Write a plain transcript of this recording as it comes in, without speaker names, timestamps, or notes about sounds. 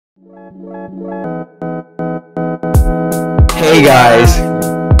Hey guys,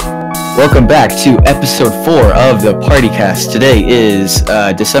 welcome back to episode 4 of the PartyCast. Today is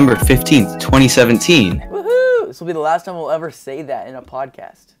December 15th, 2017. Woohoo! This will be the last time we'll ever say that in a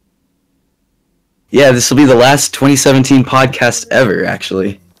podcast. Yeah, this will be the last 2017 podcast ever,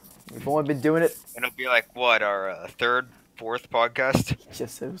 actually. We've only been doing it. And it'll be like, what, our third, fourth podcast?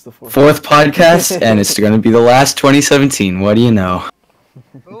 Yes, it was the fourth. Fourth podcast, and it's going to be the last 2017. What do you know?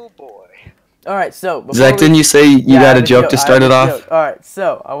 Oh boy. Alright, so... Zach, didn't you say you got a joke to start it off? Alright,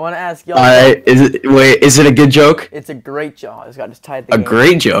 so, I want to ask y'all... Alright, is it a good joke? It's a great joke. I just got to tie the A game.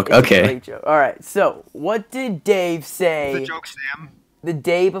 great joke, It's okay. a great joke. Alright, so, what did Dave say The joke, Sam. the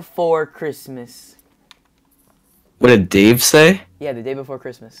day before Christmas? What did Dave say? Yeah, the day before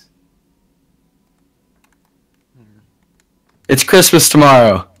Christmas. It's Christmas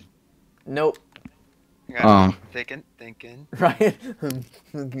tomorrow. Nope. Oh. Thinking. Ryan?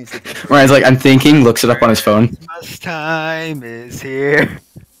 Give me a second. Ryan's like, I'm thinking, looks it up on his phone. Christmas time is here.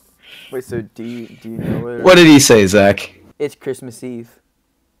 Wait, so do you know it? What did he say, Zach? It's Christmas Eve.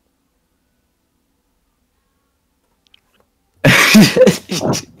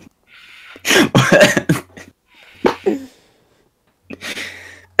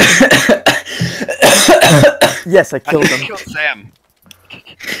 Yes, I killed him. Killed Sam.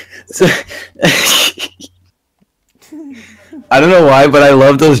 So- I don't know why, but I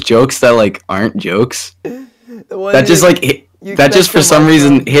love those jokes that like aren't jokes. That just like that just for some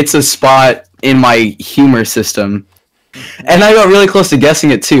reason hits a spot in my humor system. And I got really close to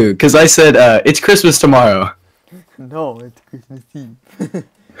guessing it too, because I said it's Christmas tomorrow. No, it's Christmas Eve.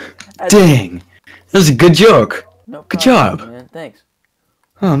 Dang, that was a good joke. No Good problem, job. man. Thanks.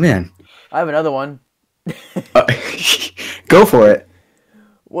 Oh man, I have another one. go for it.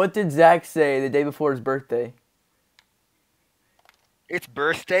 What did Zach say the day before his birthday? It's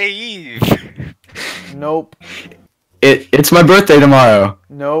birthday eve. Nope. It's my birthday tomorrow.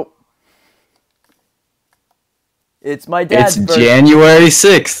 Nope. It's my dad's It's birthday. January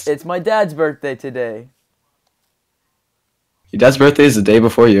 6th. It's my dad's birthday today. Your dad's birthday is the day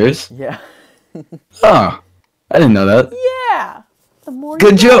before yours? Yeah. Oh, I didn't know that. Yeah. The more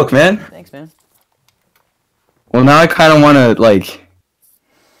Good you know. joke, man. Thanks, man. Well, now I kind of want to, like...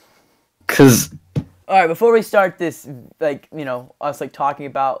 Because... Alright, before we start this, like, you know, us, like, talking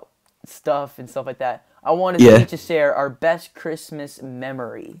about stuff and stuff like that, I want to to share our best Christmas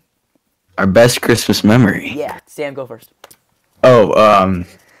memory. Our best Christmas memory. Yeah. Sam, go first. Oh,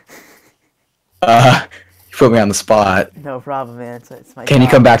 you put me on the spot. No problem, man. It's my Can you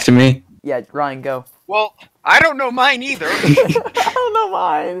job. come back to me? Yeah, Ryan, go. Well, I don't know mine either. I don't know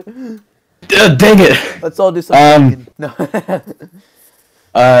mine. Dang it. Let's all do something. No.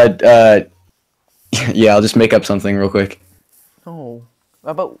 Yeah, I'll just make up something real quick. No.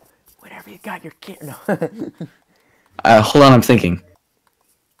 How about whatever you got your kid? No. Hold on, I'm thinking.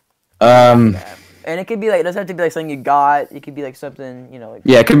 And it could be like, it doesn't have to be like something you got. It could be like something, you know, like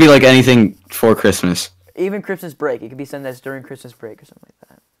Yeah, it could be like anything for Christmas. even Christmas break. It could be something that's during Christmas break or something like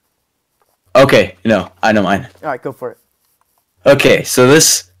that. Okay, no, I know mine. All right, go for it. Okay, so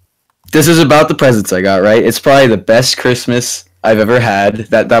this is about the presents I got, right? It's probably the best Christmas I've ever had.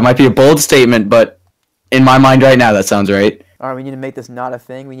 That might be a bold statement, but in my mind right now, that sounds right. All right, we need to make this not a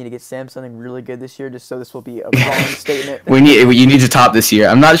thing. We need to get Sam something really good this year, just so this will be a wrong statement. You need to top this year.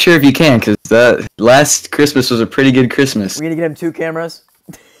 I'm not sure if you can, because the last Christmas was a pretty good Christmas. We need to get him 2 cameras.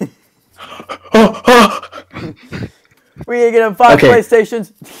 Oh. We need to get him 5 Okay.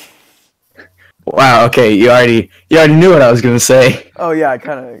 PlayStations. Wow, okay, you already knew what I was gonna say. Oh yeah, I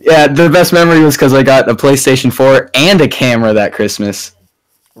kind of Yeah, the best memory was because I got a PlayStation 4 and a camera that Christmas.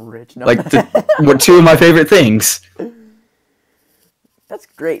 rich. No. Like, were 2 of my favorite things. That's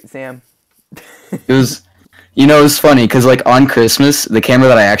great, Sam. It was, it was funny because like on Christmas, the camera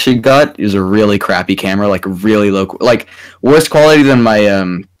that I actually got is a really crappy camera, like really low, like worse quality than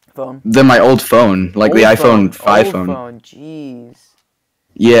my Phone. old phone, like the Old iPhone 5 Old phone. phone. Jeez.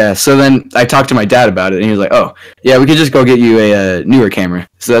 Yeah, so then I talked to my dad about it, and he was like, "Oh, yeah, we could just go get you a newer camera."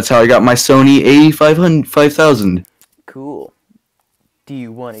 So that's how I got my Sony A5000. Cool. Do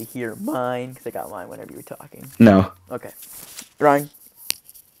you want to hear mine? Because I got mine whenever you were talking. No. Okay. Ryan.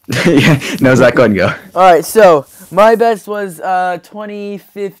 Yeah, no, Zach, go ahead and go. Alright, so my best was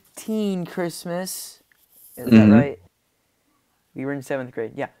 2015 Christmas. Is that right? We were in 7th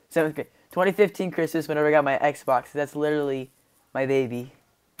grade. Yeah, 7th grade. 2015 Christmas, whenever I got my Xbox. That's literally my baby.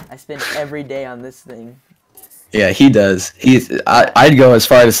 I spend every day on this thing. Yeah, he does. I'd go as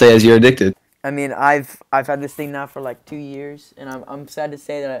far to say as you're addicted. I mean, I've had this thing now for like 2 years, and I'm sad to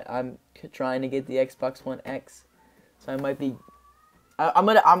say that I'm trying to get the Xbox One X. So I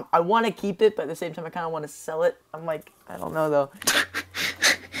I want to keep it, but at the same time, I kind of want to sell it. I'm like, I don't know though.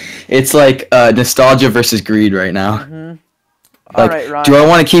 It's like nostalgia versus greed right now. Mm-hmm. Like, all right, Ryan. do I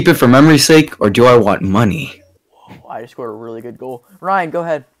want to keep it for memory's sake, or do I want money? Whoa, I just scored a really good goal. Ryan, go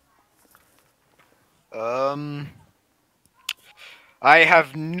ahead. I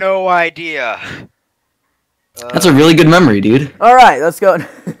have no idea. That's a really good memory, dude. All right, let's go.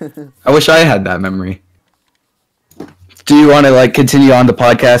 I wish I had that memory. Do you want to like continue on the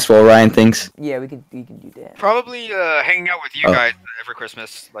podcast while Ryan thinks? Yeah, we can do that. Probably hanging out with you guys every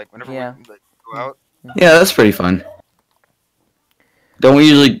Christmas, like whenever we like, go out. Yeah, that's pretty fun. Don't we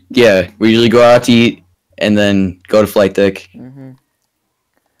usually? Yeah, we usually go out to eat and then go to flight deck. Mm-hmm.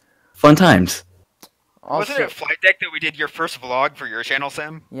 Fun times. Wasn't it Flight Deck that we did your first vlog for your channel,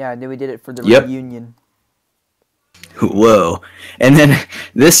 Sam? Yeah, then we did it for the reunion. Whoa. And then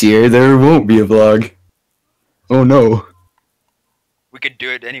this year, there won't be a vlog. Oh, no. We could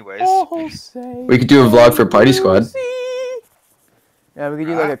do it anyways. We could do a vlog for Party Squad. Yeah, we could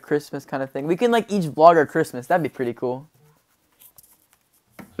do like a Christmas kind of thing. We can like each vlog our Christmas. That'd be pretty cool.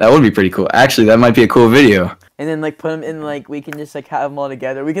 That would be pretty cool. Actually, that might be a cool video. And then like put them in like we can just like have them all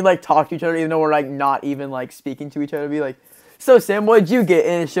together. We can like talk to each other even though we're like not even like speaking to each other. Be like, so Sam, what did you get?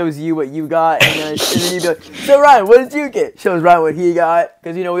 And it shows you what you got. And then you'd be like, so Ryan, what did you get? Shows Ryan what he got.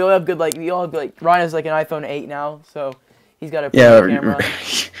 Because you know we all have good like Ryan has like an iPhone 8 now, so he's got a pretty good camera.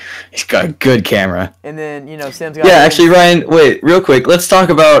 He's got a good camera. And then you know Sam's got. Yeah, actually, Ryan, wait, real quick. Let's talk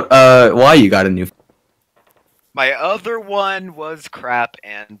about why you got a new. My other one was crap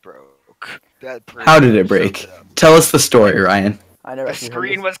and broke. How did it break? Tell us the story, Ryan. The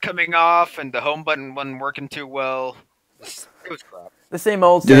screen was coming off and the home button wasn't working too well. It was crap. The same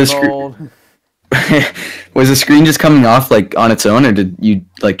old, same old. Was the screen just coming off like on its own, or did you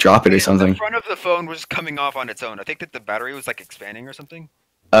like drop it or something? The front of the phone was coming off on its own. I think that the battery was like expanding or something.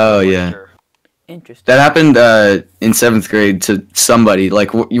 Oh yeah. Sure. Interesting. That happened in 7th grade to somebody.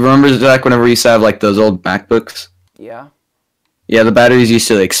 Like, you remember, Zach, whenever we used to have like those old MacBooks? Yeah. Yeah, the batteries used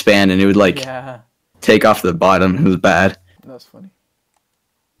to expand and it would like take off the bottom. It was bad. That's funny.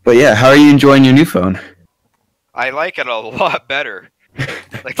 But yeah, how are you enjoying your new phone? I like it a lot better.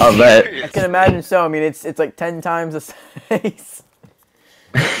 Like, I'll bet. I can imagine so. I mean, it's like 10 times the size.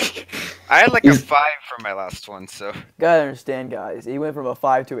 I had like a 5 for my last one, so. Gotta understand, guys. He went from a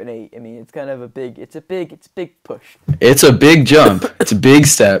 5 to an 8. I mean, it's kind of a big. It's a big push. It's a big jump. It's a big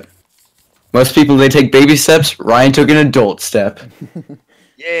step. Most people, they take baby steps. Ryan took an adult step.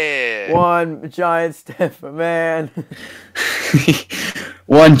 Yeah. One giant step for man.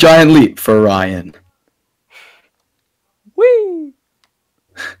 One giant leap for Ryan. Whee!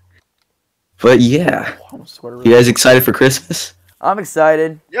 But yeah. You guys excited for Christmas? I'm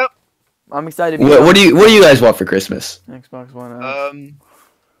excited. Yep. I'm excited. What do you guys want for Christmas? Xbox One.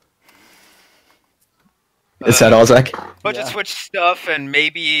 Is that all, Zach? Bunch of Switch stuff, and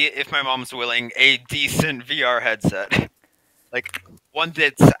maybe, if my mom's willing, a decent VR headset. Like, one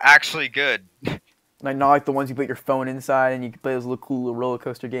that's actually good. Like, not like the ones you put your phone inside and you can play those little cool little roller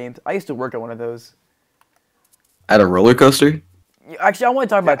coaster games. I used to work at one of those. At a roller coaster? Actually, I want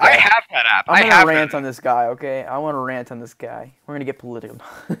to talk about that. I have that app. I'm going to rant on this guy, okay? I want to rant on this guy. We're going to get political.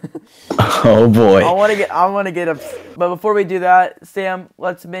 Oh, boy. I want to get up. But before we do that, Sam,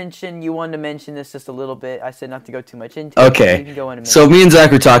 let's mention, you wanted to mention this just a little bit. I said not to go too much into it. Okay. You can go in a minute. So me and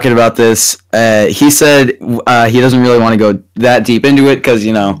Zach were talking about this. He said he doesn't really want to go that deep into it because,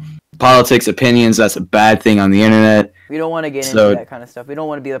 you know, politics, opinions, that's a bad thing on the internet. We don't want to get into that kind of stuff. We don't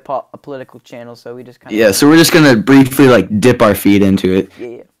want to be a political channel, so we just kind of... Yeah, so we're just going to briefly, like, dip our feet into it.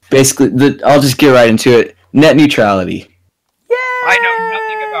 Yeah. Basically, I'll just get right into it. Net neutrality. Yay! I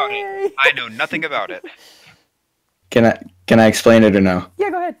know nothing about it. Can I explain it or no?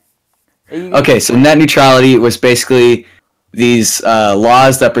 Yeah, go ahead. Okay, so net neutrality was basically these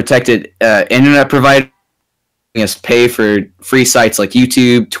laws that protected internet providers us pay for free sites like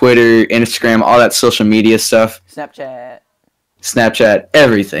YouTube, Twitter, Instagram, all that social media stuff. Snapchat,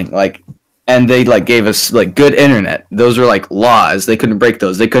 everything. Like, and they like gave us like good internet. Those were like laws. They couldn't break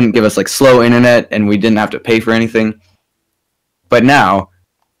those. They couldn't give us like slow internet, and we didn't have to pay for anything. But now,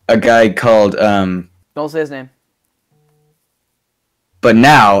 a guy called Don't say his name. But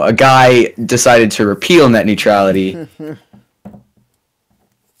now, a guy decided to repeal net neutrality.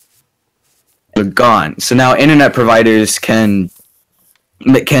 They're gone. So now internet providers can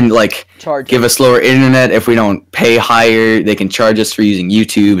like give us lower internet if we don't pay higher. They can charge us for using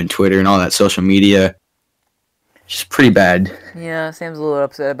YouTube and Twitter and all that social media. It's pretty bad. Yeah, Sam's a little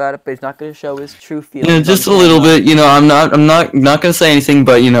upset about it, but he's not going to show his true feelings. Yeah, just a little bit. You know, I'm not going to say anything,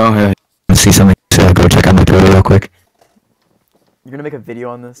 but you know, see something. So go check out my Twitter real quick. You're gonna make a video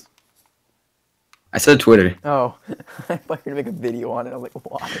on this? I said Twitter. Oh, I thought you were gonna make a video on it. I'm like,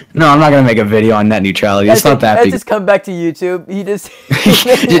 why? No, I'm not gonna make a video on net neutrality. It's not that big. Just come back to YouTube. He just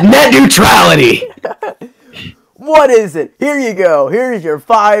net neutrality. What is it? Here you go. Here's your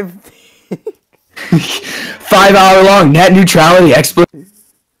 5 5-hour long net neutrality explanation.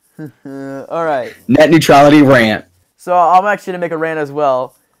 All right. Net neutrality rant. So I'm actually gonna make a rant as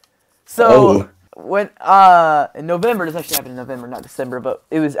well. So when in November, this actually happened in November, not December, but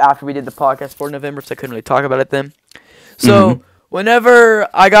it was after we did the podcast for November, so I couldn't really talk about it then. So whenever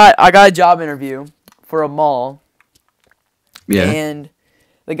I got a job interview for a mall. Yeah. And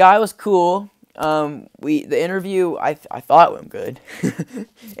the guy was cool. The interview I thought went good.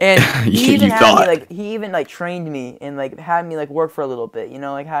 And he even trained me and like had me like work for a little bit,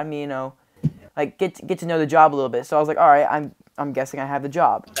 like had me, like get to know the job a little bit. So I was like, all right, I'm guessing I have the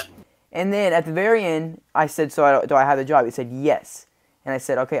job. And then at the very end, I said, do I have the job? He said yes. And I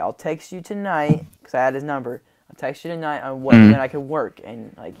said, okay, I'll text you tonight because I had his number. I'll text you tonight on when I can work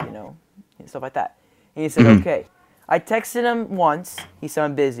and like and stuff like that. And he said okay. I texted him once. He said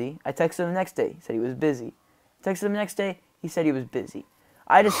I'm busy. I texted him the next day. He said he was busy. Texted him the next day. He said he was busy.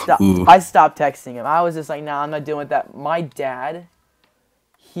 I just stopped. I stopped texting him. I was just like, nah, I'm not dealing with that. My dad,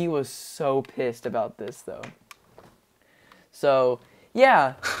 he was so pissed about this though. So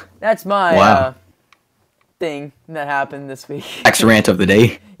yeah, that's my thing that happened this week. Next rant of the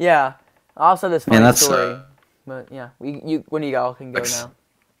day. Yeah, I also have this funny story. But yeah, when you all can go now.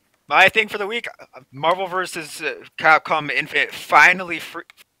 My thing for the week, Marvel vs. Capcom Infinite finally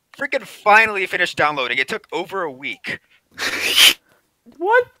finished downloading. It took over a week.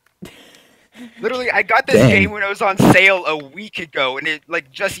 What? Literally, I got this game when it was on sale a week ago, and it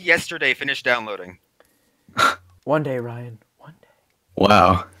like just yesterday finished downloading. One day, Ryan. One day.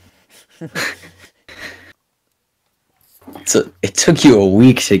 Wow. So it took you a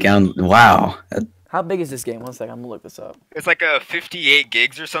week to download. Wow. How big is this game? 1 second, I'm gonna look this up. It's like 58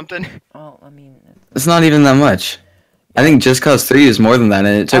 gigs or something. Oh, I mean... It's not even that much. I think Just Cause 3 is more than that,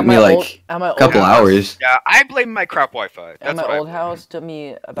 and it took me like a couple hours. Yeah, I blame my crap Wi-Fi. At my old house, took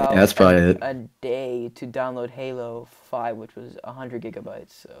me about that's probably a day to download Halo 5, which was 100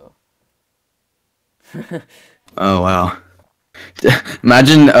 gigabytes, so... Oh, wow.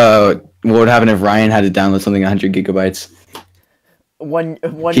 Imagine what would happen if Ryan had to download something 100 gigabytes. One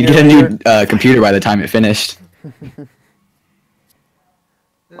He'd get a new computer by the time it finished.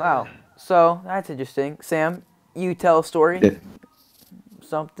 Wow. So, that's interesting. Sam, you tell a story. Yeah.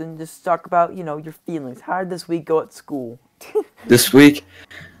 Something. Just talk about, your feelings. How did this week go at school? This week?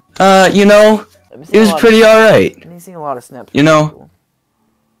 It was pretty alright. I've been seeing a lot of snaps.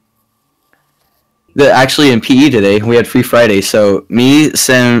 Actually in PE today, we had Free Friday, so me,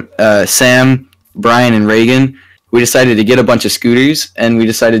 Sam, Brian, and Reagan, we decided to get a bunch of scooters, and we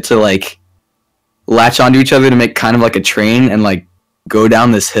decided to, like, latch onto each other to make kind of like a train and, like, go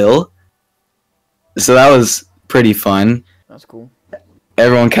down this hill. So that was pretty fun. That's cool.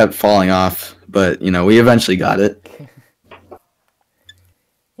 Everyone kept falling off, but, we eventually got it.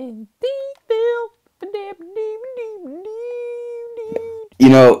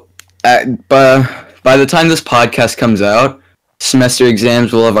 By the time this podcast comes out, semester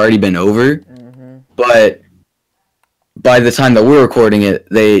exams will have already been over, but... By the time that we're recording it,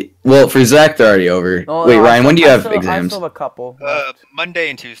 for Zach, they're already over. Oh, wait, Ryan, when do you have exams? I still have a couple. Monday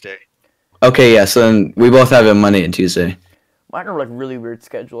and Tuesday. Okay, yeah, so then we both have it Monday and Tuesday. Mine are, like, really weird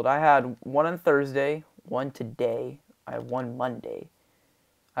scheduled. I had one on Thursday, one today, I have one Monday.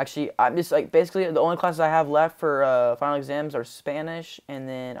 Actually, I'm just, like, basically the only classes I have left for final exams are Spanish, and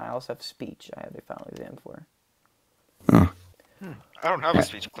then I also have speech I have a final exam for. Oh. I don't have a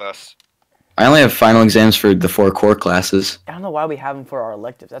speech class. I only have final exams for the 4 core classes. I don't know why we have them for our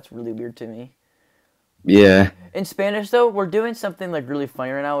electives. That's really weird to me. Yeah. In Spanish, though, we're doing something like really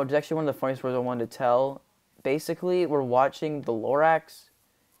funny right now, which is actually one of the funniest stories I wanted to tell. Basically, we're watching the Lorax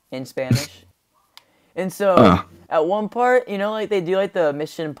in Spanish. And so, at one part, like they do like the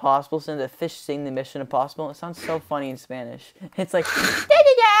Mission Impossible, so the fish sing the Mission Impossible. It sounds so funny in Spanish. It's like...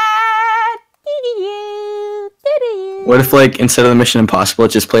 What if, like, instead of the Mission Impossible, it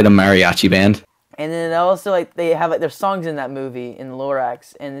just played a mariachi band? And then also, like, they have, like, their songs in that movie, in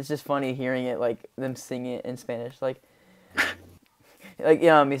Lorax, and it's just funny hearing it, like, them sing it in Spanish. Like,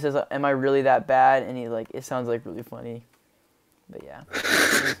 he says, am I really that bad? And it sounds, like, really funny. But, yeah.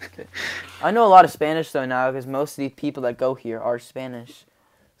 I know a lot of Spanish, though, now, because most of the people that go here are Spanish.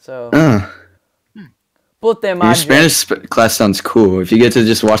 So... Your Spanish class sounds cool. If you get to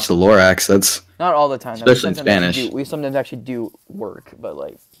just watch the Lorax, that's... Not all the time. Especially in Spanish. We sometimes actually do work, but,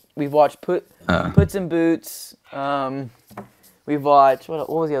 like, we've watched Puts in Boots. We We've watched what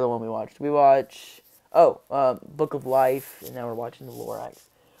was the other one we watched? We watched Book of Life, and now we're watching the Lorax.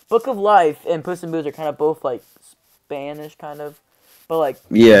 Book of Life and Puss in Boots are kind of both like Spanish, kind of, but like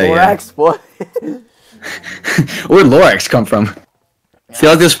Lorax. What? Where'd Lorax come from? I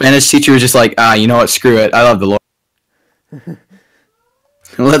feel like the Spanish teacher was just like, you know what? Screw it. I love the Lorax.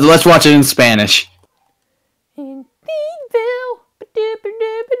 Let's watch it in Spanish.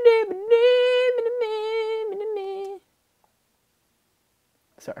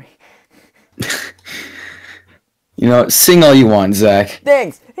 Sorry. You know, sing all you want, Zach.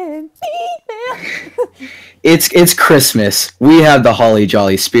 Thanks. It's Christmas. We have the holly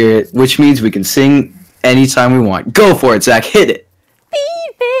jolly spirit, which means we can sing anytime we want. Go for it, Zach. Hit it.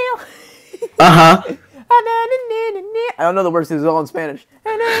 Uh-huh. I don't know the words. It's all in Spanish.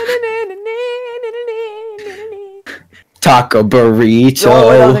 Taco burrito.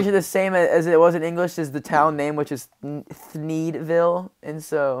 No, that was actually the same as it was in English as the town name, which is Thneedville, and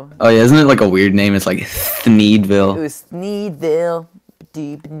so. Oh yeah, isn't it like a weird name? It's like Thneedville. It was Thneedville.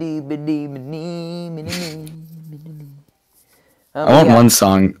 I want one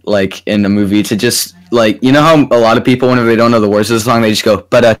song like in a movie to just like, you know how a lot of people whenever they don't know the words of the song they just go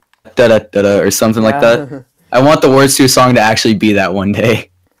ba da da da da or something like that. I want the words to a song to actually be that one day.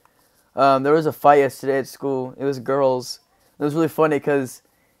 There was a fight yesterday at school. It was girls. It was really funny because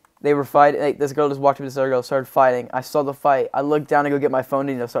they were fighting. Like, this girl just walked up to this other girl, started fighting. I saw the fight. I looked down to go get my phone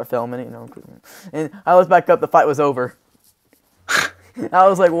and start filming it, And I looked back up. The fight was over. I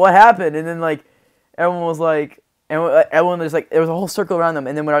was like, "What happened?" And then like, everyone was like, everyone was like, there was a whole circle around them.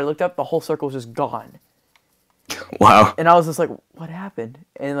 And then when I looked up, the whole circle was just gone. Wow. And I was just like, "What happened?"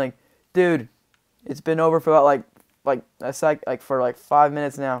 And like, dude, it's been over for about for 5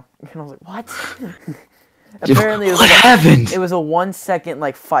 minutes now. And I was like, what? Apparently it was happened? It was a 1 second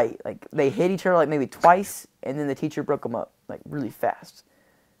like fight. Like they hit each other like maybe twice, and then the teacher broke them up like really fast.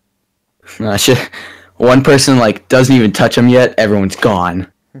 One person like doesn't even touch them yet. Everyone's gone.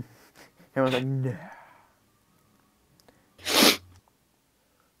 Everyone's like, no.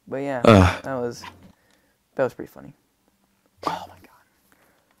 But yeah, that was pretty funny. Oh my god.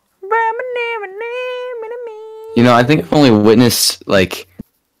 You know, I think I've only witnessed like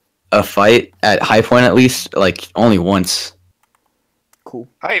a fight at High Point at least like only once. Cool.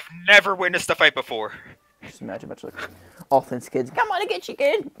 I've never witnessed a fight before. Just imagine a bunch of like, offense kids. Come on, I get you,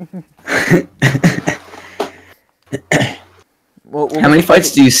 kid. How many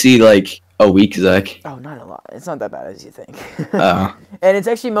fights do you see like a week, Zach? Oh, not a lot. It's not that bad as you think. And it's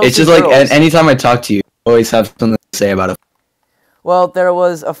actually mostly it's just girls. like anytime I talk to you, I always have something to say about it. Well, there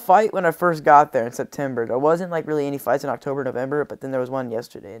was a fight when I first got there in September. There wasn't like really any fights in October, November, but then there was one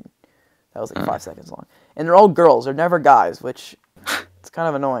yesterday. And that was like 5 seconds long. And they're all girls. They're never guys, which it's kind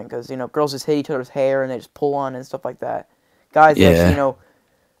of annoying because, you know, girls just hit each other's hair and they just pull on and stuff like that. Guys, actually, you know.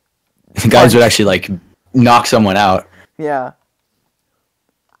 Guys would actually like knock someone out. Yeah.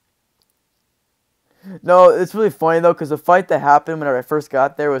 No, it's really funny though because the fight that happened whenever I first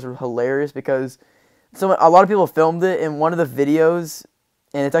got there was hilarious because a lot of people filmed it in one of the videos,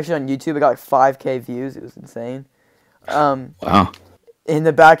 and it's actually on YouTube. It got like 5K views. It was insane. Wow. In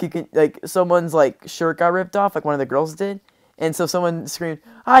the back, you can like someone's like shirt got ripped off, like one of the girls did, and so someone screamed,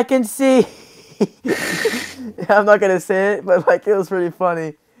 "I can see." I'm not gonna say it, but like it was pretty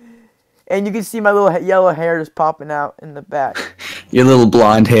funny. And you can see my little yellow hair just popping out in the back. Your little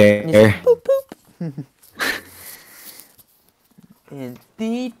blonde hair. Boop, boop. In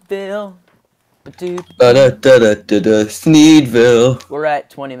Thneedville. Sneedville. We're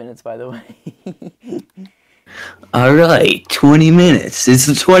at 20 minutes, by the way. All right, 20 minutes. It's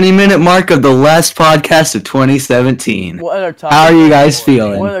the 20-minute mark of the last podcast of 2017. What other topics? How are you guys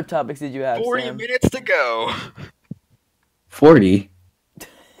feeling? What other topics did you have, 40 Sam? minutes to go. 40?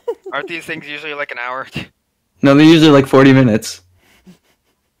 Aren't these things usually like an hour? No, they're usually like 40 minutes.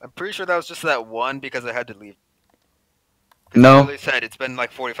 I'm pretty sure that was just that one because I had to leave. No. They said it's been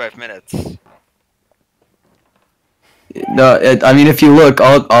like 45 minutes. No, I mean, if you look,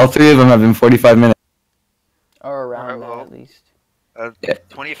 all three of them have been 45 minutes. Or around Alright, that, at least.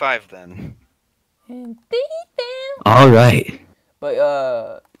 25 then. All right.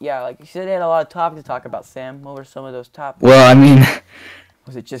 But, yeah, like you said, they had a lot of topics to talk about, Sam. What were some of those topics? Well, I mean,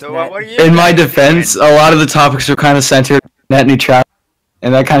 Was it just So, net? what are you in my guys defense, doing? a lot of the topics were kind of centered on net neutrality,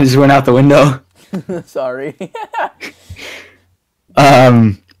 and that kind of just went out the window. Sorry.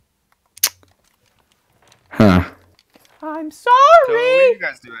 Huh. I'm So, what are sorry. you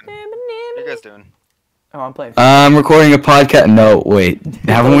guys doing? What are you guys doing? Oh, I'm playing. I'm recording a podcast. No, wait.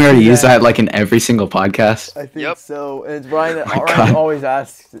 Haven't we already used that like in every single podcast? I think Yep. so. And it's Ryan that Oh my Ryan God. always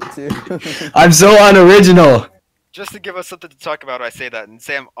asks it too. I'm so unoriginal. Just to give us something to talk about, I say that, and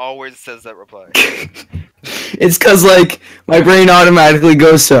Sam always says that reply. It's because, like, my brain automatically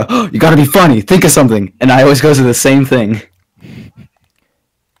goes to, oh, you gotta be funny, think of something. And I always go to the same thing.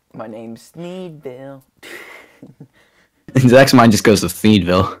 My name's Sneedville. And Zach's mind just goes to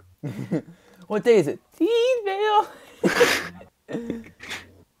Thneedville. What day is it? Thneedville.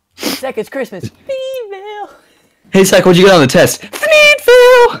 Zach, it's Christmas. Thneedville. Hey, Zach, what'd you get on the test?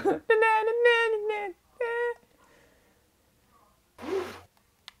 Thneedville!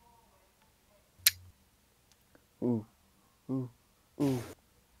 Ooh. Ooh. Ooh.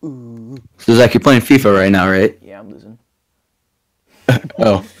 Ooh. So, Zach, you're playing FIFA right now, right? Yeah, I'm losing.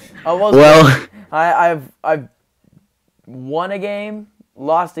 Oh. Well, I've won a game,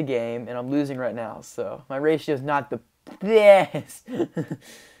 lost a game, and I'm losing right now. So my ratio is not the best. Wait,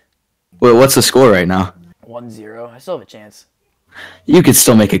 what's the score right now? 1-0. I still have a chance. You could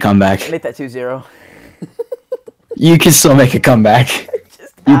still make a comeback. Make that 2-0. You can still make a comeback.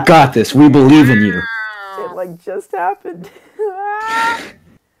 You got this. We believe in you. It like just happened.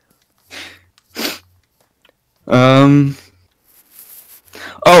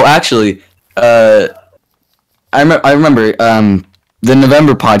 Oh, actually, I remember the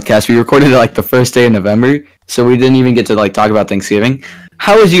November podcast. We recorded it like the first day of November, so we didn't even get to like talk about Thanksgiving.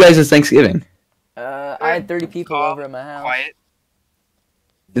 How was you guys' Thanksgiving? I had 30 people over at my house. Quiet.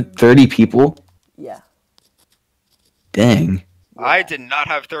 30 people? Yeah. Dang. I did not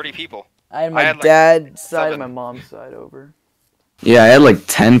have 30 people. I had my like, dad's side 7. and my mom's side over. Yeah, I had like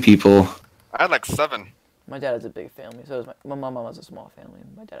 10 people. I had like 7. My dad has a big family, so does my mom has a small family.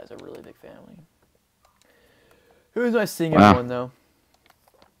 My dad has a really big family. It was nice seeing everyone, though.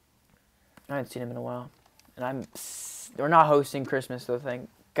 I haven't seen him in a while. And we're not hosting Christmas, so thank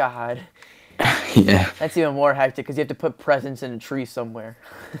God. Yeah. That's even more hectic, because you have to put presents in a tree somewhere.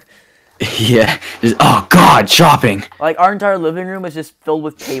 Yeah. Oh, God, shopping. Like, our entire living room is just filled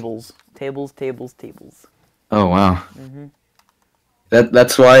with tables. Tables, tables, tables. Oh, wow. Mm-hmm.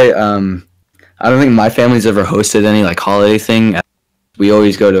 That's why, I don't think my family's ever hosted any, like, holiday thing. We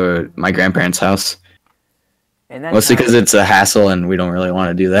always go to my grandparents' house. And that's Mostly because it's a hassle and we don't really want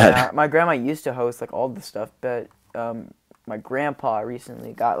to do that. Yeah, my grandma used to host, like, all the stuff, but my grandpa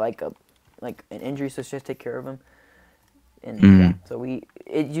recently got, like, an injury, so she has to take care of him. And yeah, so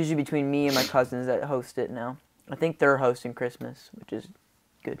it's usually between me and my cousins that host it now. I think they're hosting Christmas, which is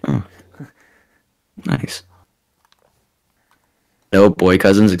good. Oh. Nice. No boy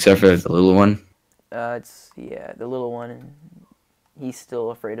cousins except for the little one? It's the little one, and he's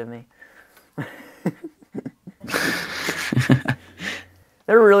still afraid of me.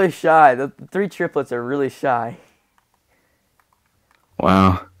 They're really shy. The 3 triplets are really shy.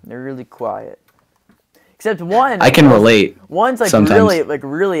 Wow. They're really quiet. Except one. I can relate. One's like sometimes.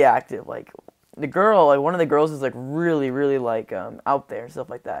 really active. Like the girl, like one of the girls is like really like out there, stuff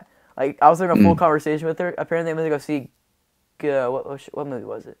like that. Like I was having a full conversation with her. Apparently, I'm gonna go see. What movie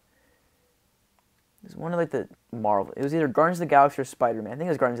was it? It was one of like the Marvel. It was either Guardians of the Galaxy or Spider-Man. I think it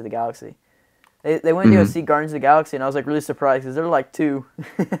was Guardians of the Galaxy. They went to go see Guardians of the Galaxy, and I was like really surprised because they're like 2.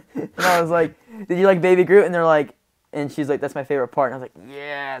 And I was like, "Did you like Baby Groot?" And they're like, and she's like, "That's my favorite part." And I was like,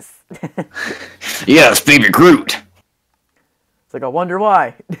 "Yes." Yes, Baby Groot. It's like I wonder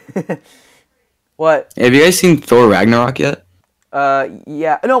why. What? Have you guys seen Thor Ragnarok yet?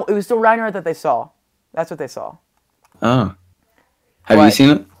 Yeah. No, it was still Ragnarok that they saw. That's what they saw. Oh. Have What? you seen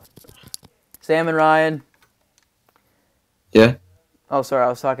it? Sam and Ryan. Yeah. Oh, sorry. I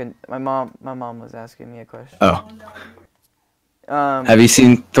was talking. My mom was asking me a question. Oh. Have you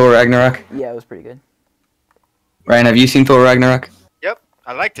seen Thor Ragnarok? Yeah, it was pretty good. Ryan, have you seen Thor Ragnarok? Yep,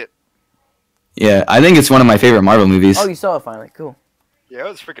 I liked it. Yeah, I think it's one of my favorite Marvel movies. Oh, you saw it finally. Cool. Yeah, it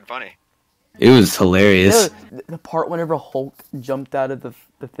was freaking funny. It was hilarious. The part whenever Hulk jumped out of the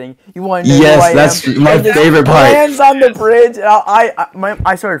thing. You want to know Yes, who I that's am? my And just favorite part. Lands on the bridge. And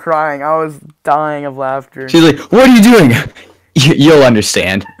I started crying. I was dying of laughter. She's like, "What are you doing?" You'll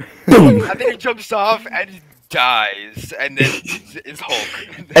understand. Boom. And then he jumps off and he dies, and then it's Hulk.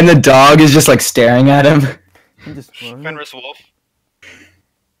 And the dog is just like staring at him. Just, Fenris Wolf.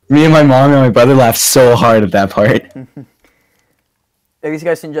 Me and my mom and my brother laughed so hard at that part. Have you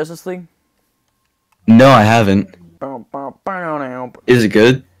guys seen Justice League? No, I haven't. Is it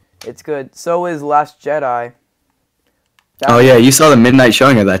good? It's good. So is Last Jedi. Oh yeah, you saw the midnight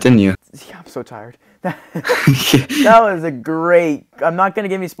showing of that, didn't you? Yeah, I'm so tired. That was a great. I'm not gonna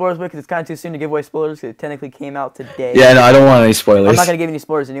give you spoilers because it's kind of too soon to give away spoilers because it technically came out today. Yeah, no, I don't want any spoilers. I'm not gonna give you any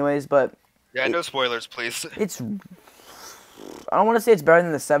spoilers anyways, but Yeah, no spoilers, please. it's. I don't want to say it's better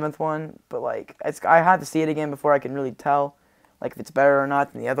than the 7th one, but like I had to see it again before I can really tell, like if it's better or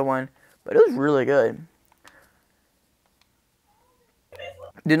not than the other one. But it was really good.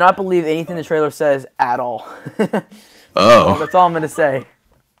 Do not believe anything the trailer says at all. Oh. That's all I'm gonna say.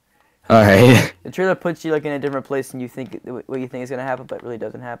 All right. The trailer puts you like in a different place than you think what you think is gonna happen, but it really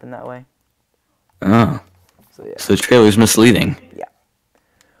doesn't happen that way. Oh. So yeah. So the trailer's misleading. Yeah.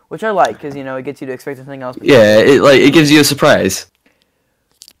 Which I like, because, you know, it gets you to expect something else. Yeah, it gives you a surprise.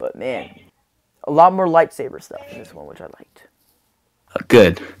 But, man, a lot more lightsaber stuff in this one, which I liked.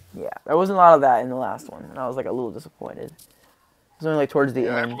 Good. Yeah, there wasn't a lot of that in the last one, and I was, like, a little disappointed. It was only, like, towards the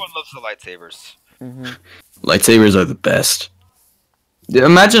end. Everyone loves the lightsabers. Mm-hmm. Lightsabers are the best.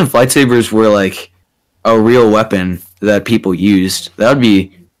 Imagine if lightsabers were, like, a real weapon that people used. That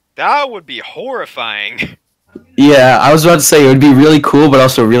would be horrifying. Yeah, I was about to say, it would be really cool, but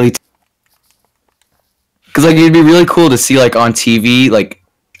also really... Because, like, it'd be really cool to see, like, on TV, like,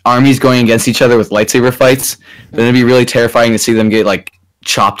 armies going against each other with lightsaber fights. Then it'd be really terrifying to see them get, like,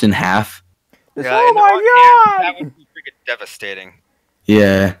 chopped in half. Yeah, oh my god! That would be freaking devastating.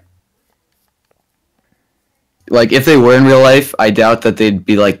 Yeah. Like, if they were in real life, I doubt that they'd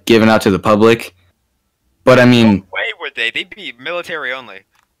be, like, given out to the public. But, I mean... No way would they? They'd be military only.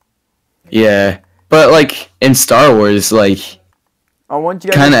 Yeah. But, like, in Star Wars, like... I want you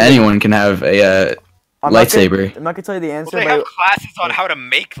guys kind of anyone can have a lightsaber. I'm not gonna tell you the answer. Well, they have classes on how to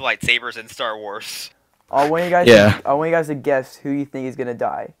make lightsabers in Star Wars. I want you guys. I want you guys to guess who you think is gonna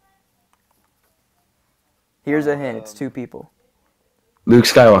die. Here's a hint. It's 2 people. Luke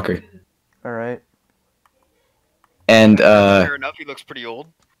Skywalker. All right. And fair enough. He looks pretty old.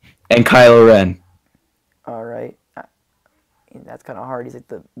 And Kylo Ren. All right. That's kind of hard. He's like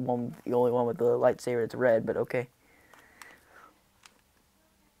the only one with the lightsaber that's red. But okay.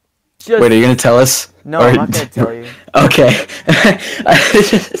 Wait, are you gonna tell us? No, I'm not gonna tell you. Okay.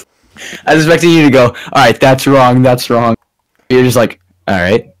 I was expecting you to go, alright, that's wrong, that's wrong. You're just like,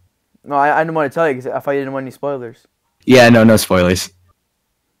 alright. No, I didn't want to tell you because I thought you didn't want any spoilers. Yeah, no spoilers.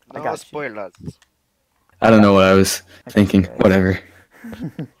 No spoilers. I don't know what I was thinking. Whatever.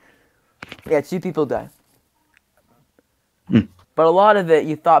 Yeah, 2 people die. But a lot of it,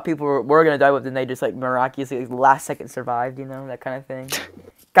 you thought people were gonna die with, and they just like miraculously last second survived, you know, that kind of thing.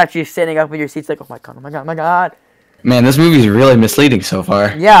 Got you standing up in your seats like, oh my god, oh my god, oh my god. Man, this movie's really misleading so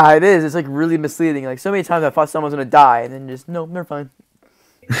far. Yeah, it is. It's like really misleading. Like so many times I thought someone was gonna die, and then just nope, they're fine.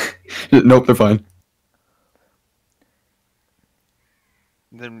 Nope, they're fine.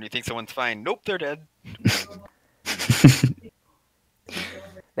 Then when you think someone's fine, nope, they're dead.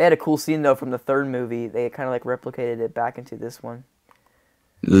 They had a cool scene though from the 3rd movie. They kind of like replicated it back into this one.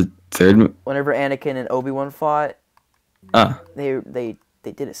 The 3rd. Whenever Anakin and Obi-Wan fought, they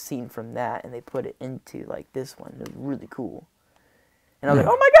did a scene from that and they put it into like this one. It was really cool. And I was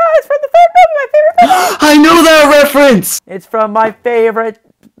like, oh my god, it's from the 3rd movie, my favorite movie! I know that reference! It's from my favorite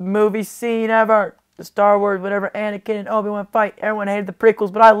movie scene ever. The Star Wars, whenever Anakin and Obi-Wan fight. Everyone hated the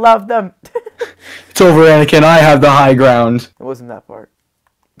prequels, but I love them. It's over, Anakin. I have the high ground. It wasn't that part.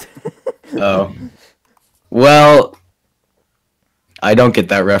 Oh. Well, I don't get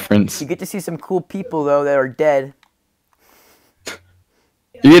that reference. You get to see some cool people, though, that are dead.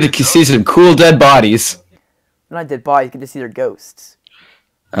 You get to see some cool dead bodies. They're not dead bodies, you get to see their ghosts.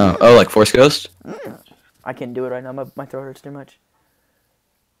 Oh, like Force Ghost? I can't do it right now. My throat hurts too much.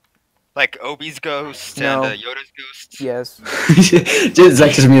 Like Obi's ghost and Yoda's ghost? Yes.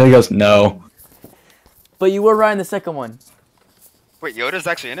 Zach just immediately goes, no. But you were right in the second one. Wait, Yoda's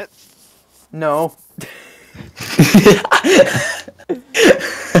actually in it? No.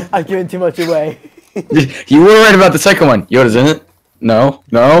 I've given too much away. You were right about the second one. Yoda's in it? No,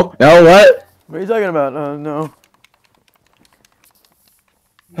 what? What are you talking about? No.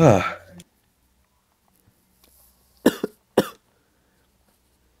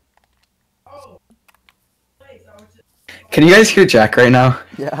 Can you guys hear Jack right now?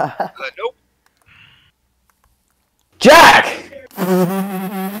 Yeah. Nope. Jack!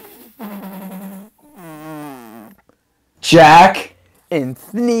 Jack! In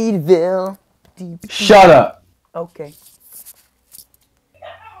Sneedville. Shut up. Okay.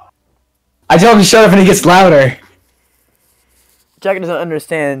 I tell him to shut up and he gets louder. Jack doesn't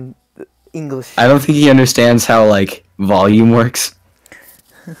understand English. I don't think he understands how, like, volume works.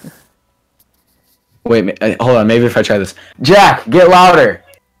 Wait, hold on. Maybe if I try this. Jack, get louder.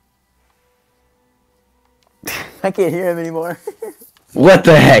 I can't hear him anymore. What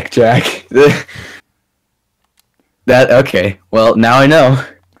the heck, Jack? Okay. Well, now I know.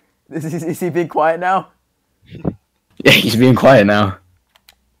 Is he being quiet now? Yeah, he's being quiet now.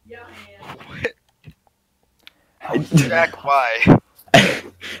 Jack, why?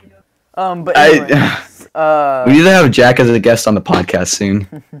 But anyways, we need to have Jack as a guest on the podcast soon.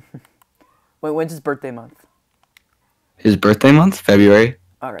 Wait, when's his birthday month? His birthday month? February.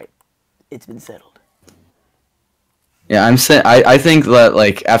 All right, it's been settled. Yeah, I think that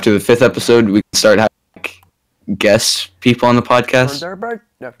like after the 5th episode, we can start having like, guest people on the For podcast. their birthday.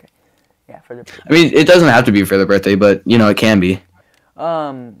 Okay. Yeah, for their birthday. I mean, it doesn't have to be for their birthday, but you know, it can be.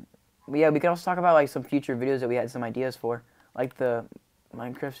 Yeah, we could also talk about like some future videos that we had some ideas for, like the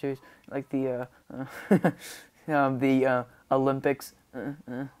Minecraft series, like the Olympics.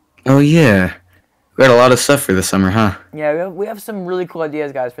 Oh yeah, we got a lot of stuff for the summer, huh? Yeah, we have some really cool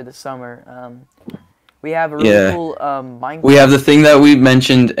ideas, guys, for the summer. We have a really cool Minecraft. We have the thing that we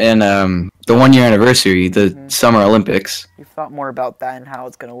mentioned in the 1-year anniversary, the Summer Olympics. We've thought more about that and how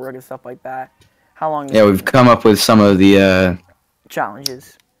it's gonna work and stuff like that. How long? Yeah, we've come up with some of the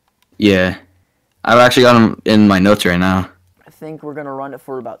challenges. Yeah, I've actually got them in my notes right now. I think we're gonna run it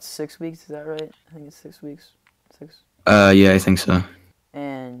for about 6 weeks. Is that right? I think it's 6 weeks. 6. Yeah, I think so.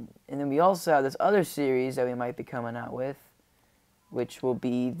 And then we also have this other series that we might be coming out with, which will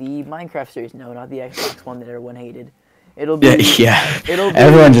be the Minecraft series. No, not the Xbox one that everyone hated. It'll be It'll be,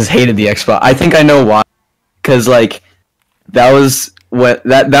 everyone just hated the Xbox. I think I know why. Cause like that was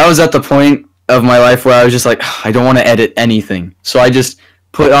at the point of my life where I was just like, I don't want to edit anything, so I just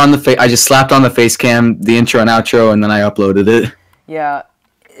put on I just slapped on the face cam, the intro and outro, and then I uploaded it. Yeah,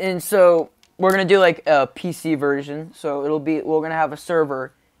 and so we're gonna do like a PC version. So we're gonna have a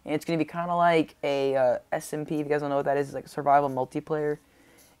server, and it's gonna be kind of like a SMP. If you guys don't know what that is, it's like survival multiplayer.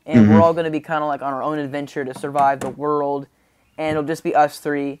 And we're all gonna be kind of like on our own adventure to survive the world, and it'll just be us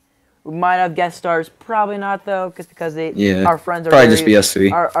three. We might have guest stars, probably not though, because our friends are probably just be us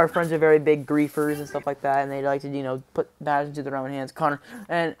three. Our friends are very big griefers and stuff like that, and they like to put matters into their own hands. Connor,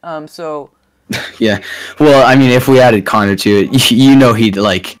 and so. Yeah, well, I mean, if we added Connor to it, you know, he'd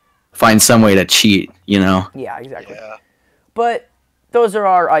like find some way to cheat, you know. Yeah, exactly. Yeah. But those are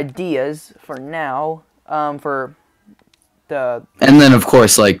our ideas for now. And then of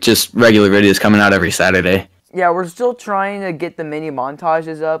course, like just regular videos coming out every Saturday. Yeah, we're still trying to get the mini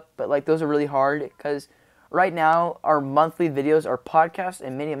montages up, but like those are really hard because right now our monthly videos are podcasts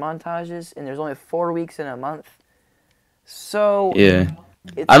and mini montages, and there's only 4 weeks in a month. So yeah,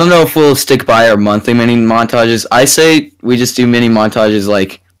 I don't know if we'll stick by our monthly mini montages. I say we just do mini montages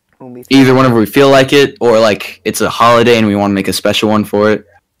like either whenever we feel like it, or like it's a holiday and we want to make a special one for it.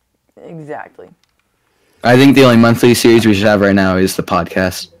 Exactly. I think the only monthly series we should have right now is the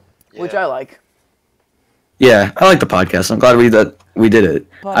podcast. Yeah. Which I like. Yeah, I like the podcast. I'm glad we did it.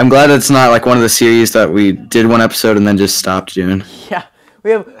 I'm glad it's not like one of the series that we did one episode and then just stopped doing. Yeah,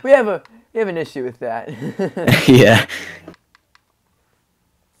 we have an issue with that. Yeah.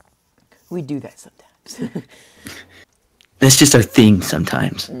 We do that sometimes. It's just our thing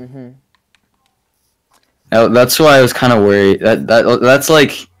sometimes. That's why I was kind of worried. That's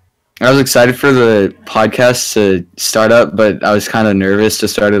like, I was excited for the podcast to start up, but I was kind of nervous to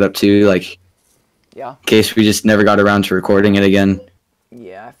start it up too, like, yeah. in case we just never got around to recording it again.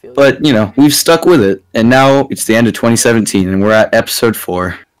 Yeah, I feel. But you know, we've stuck with it, and now it's the end of 2017, and we're at episode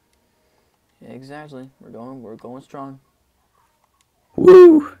 4. Yeah, exactly. We're going strong.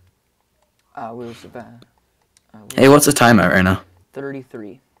 Woo! I will survive. Hey, what's the time at right now?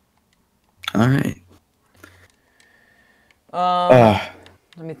 33. All right.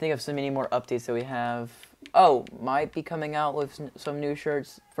 Let me think of some many more updates that we have. Oh, might be coming out with some new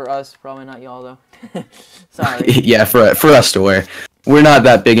shirts for us. Probably not y'all though. Sorry. Yeah, for us to wear. We're not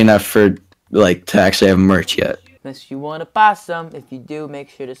that big enough for like to actually have merch yet. Unless you want to buy some. If you do, make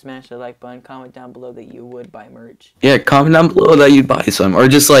sure to smash the like button. Comment down below that you would buy merch. Yeah, comment down below that you'd buy some, or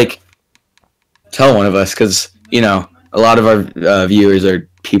just like tell one of us, because you know a lot of our viewers are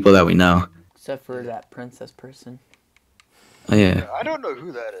people that we know. Except for that princess person. Oh yeah. I don't know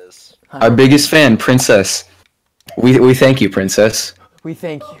who that is. Our biggest fan, Princess. We thank you, Princess. We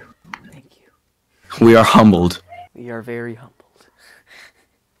thank you. Thank you. We are humbled. We are very humbled.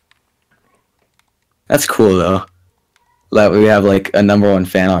 That's cool though. That we have like a #1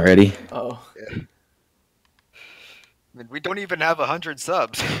 fan already. Oh. Yeah. I mean, we don't even have 100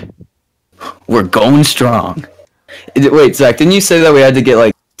 subs. We're going strong. Wait, Zach, didn't you say that we had to get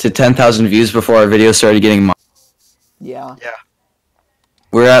like to 10,000 views before our video started getting? Yeah. Yeah.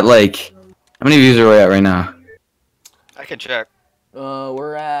 We're at like, how many views are we at right now? I can check.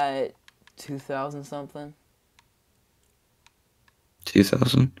 We're at 2,000 something.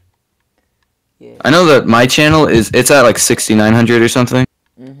 2,000. Yeah. I know that my channel it's at like 6,900 or something.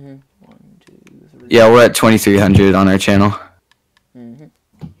 Mhm. 1, 2, 3. Yeah, we're at 2,300 on our channel. Mhm.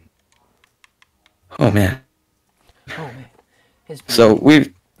 Oh man. Oh man. So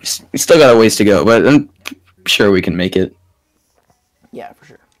we still got a ways to go, but I'm sure we can make it. Yeah, for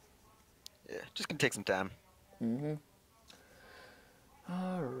sure. Yeah, just gonna take some time. Mhm.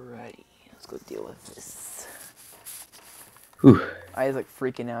 Alrighty, let's go deal with this. Whew. Isaac's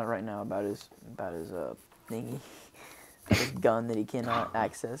freaking out right now about his thingy, about his gun that he cannot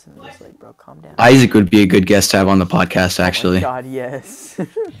access, and I'm just like, bro, calm down. Isaac would be a good guest to have on the podcast, actually. Oh my God, yes.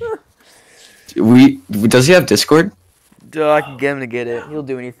 Does he have Discord? Duh, I can get him to get it. He'll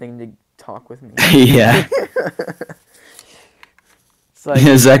do anything to talk with me. Yeah. It's like,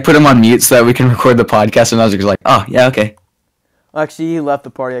 Zach put him on mute so that we can record the podcast, and I was like, oh, yeah, okay. actually, he left the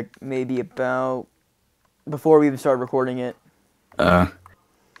party like, maybe about before we even started recording it.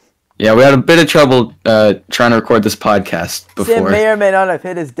 Yeah, we had a bit of trouble trying to record this podcast before. Sam may or may not have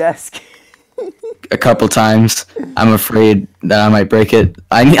hit his desk. A couple times. I'm afraid that I might break it.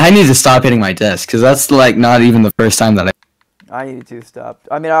 I need to stop hitting my desk, because that's, like, not even the first time that I needed to stop.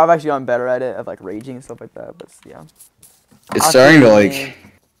 I mean, I've actually gotten better at it, of, like, raging and stuff like that, but, yeah. It's starting to, like...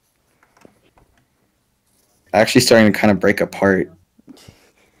 Actually starting to kind of break apart.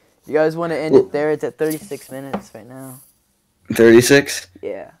 You guys want to end it there? It's at 36 minutes right now. 36?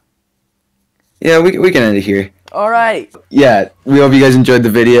 Yeah. Yeah, we can end it here. Alright. Yeah, we hope you guys enjoyed the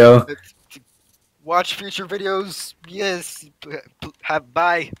video. Watch future videos. Yes.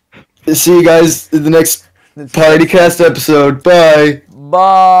 Bye. See you guys in the next PartyCast episode. Bye.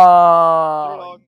 Bye.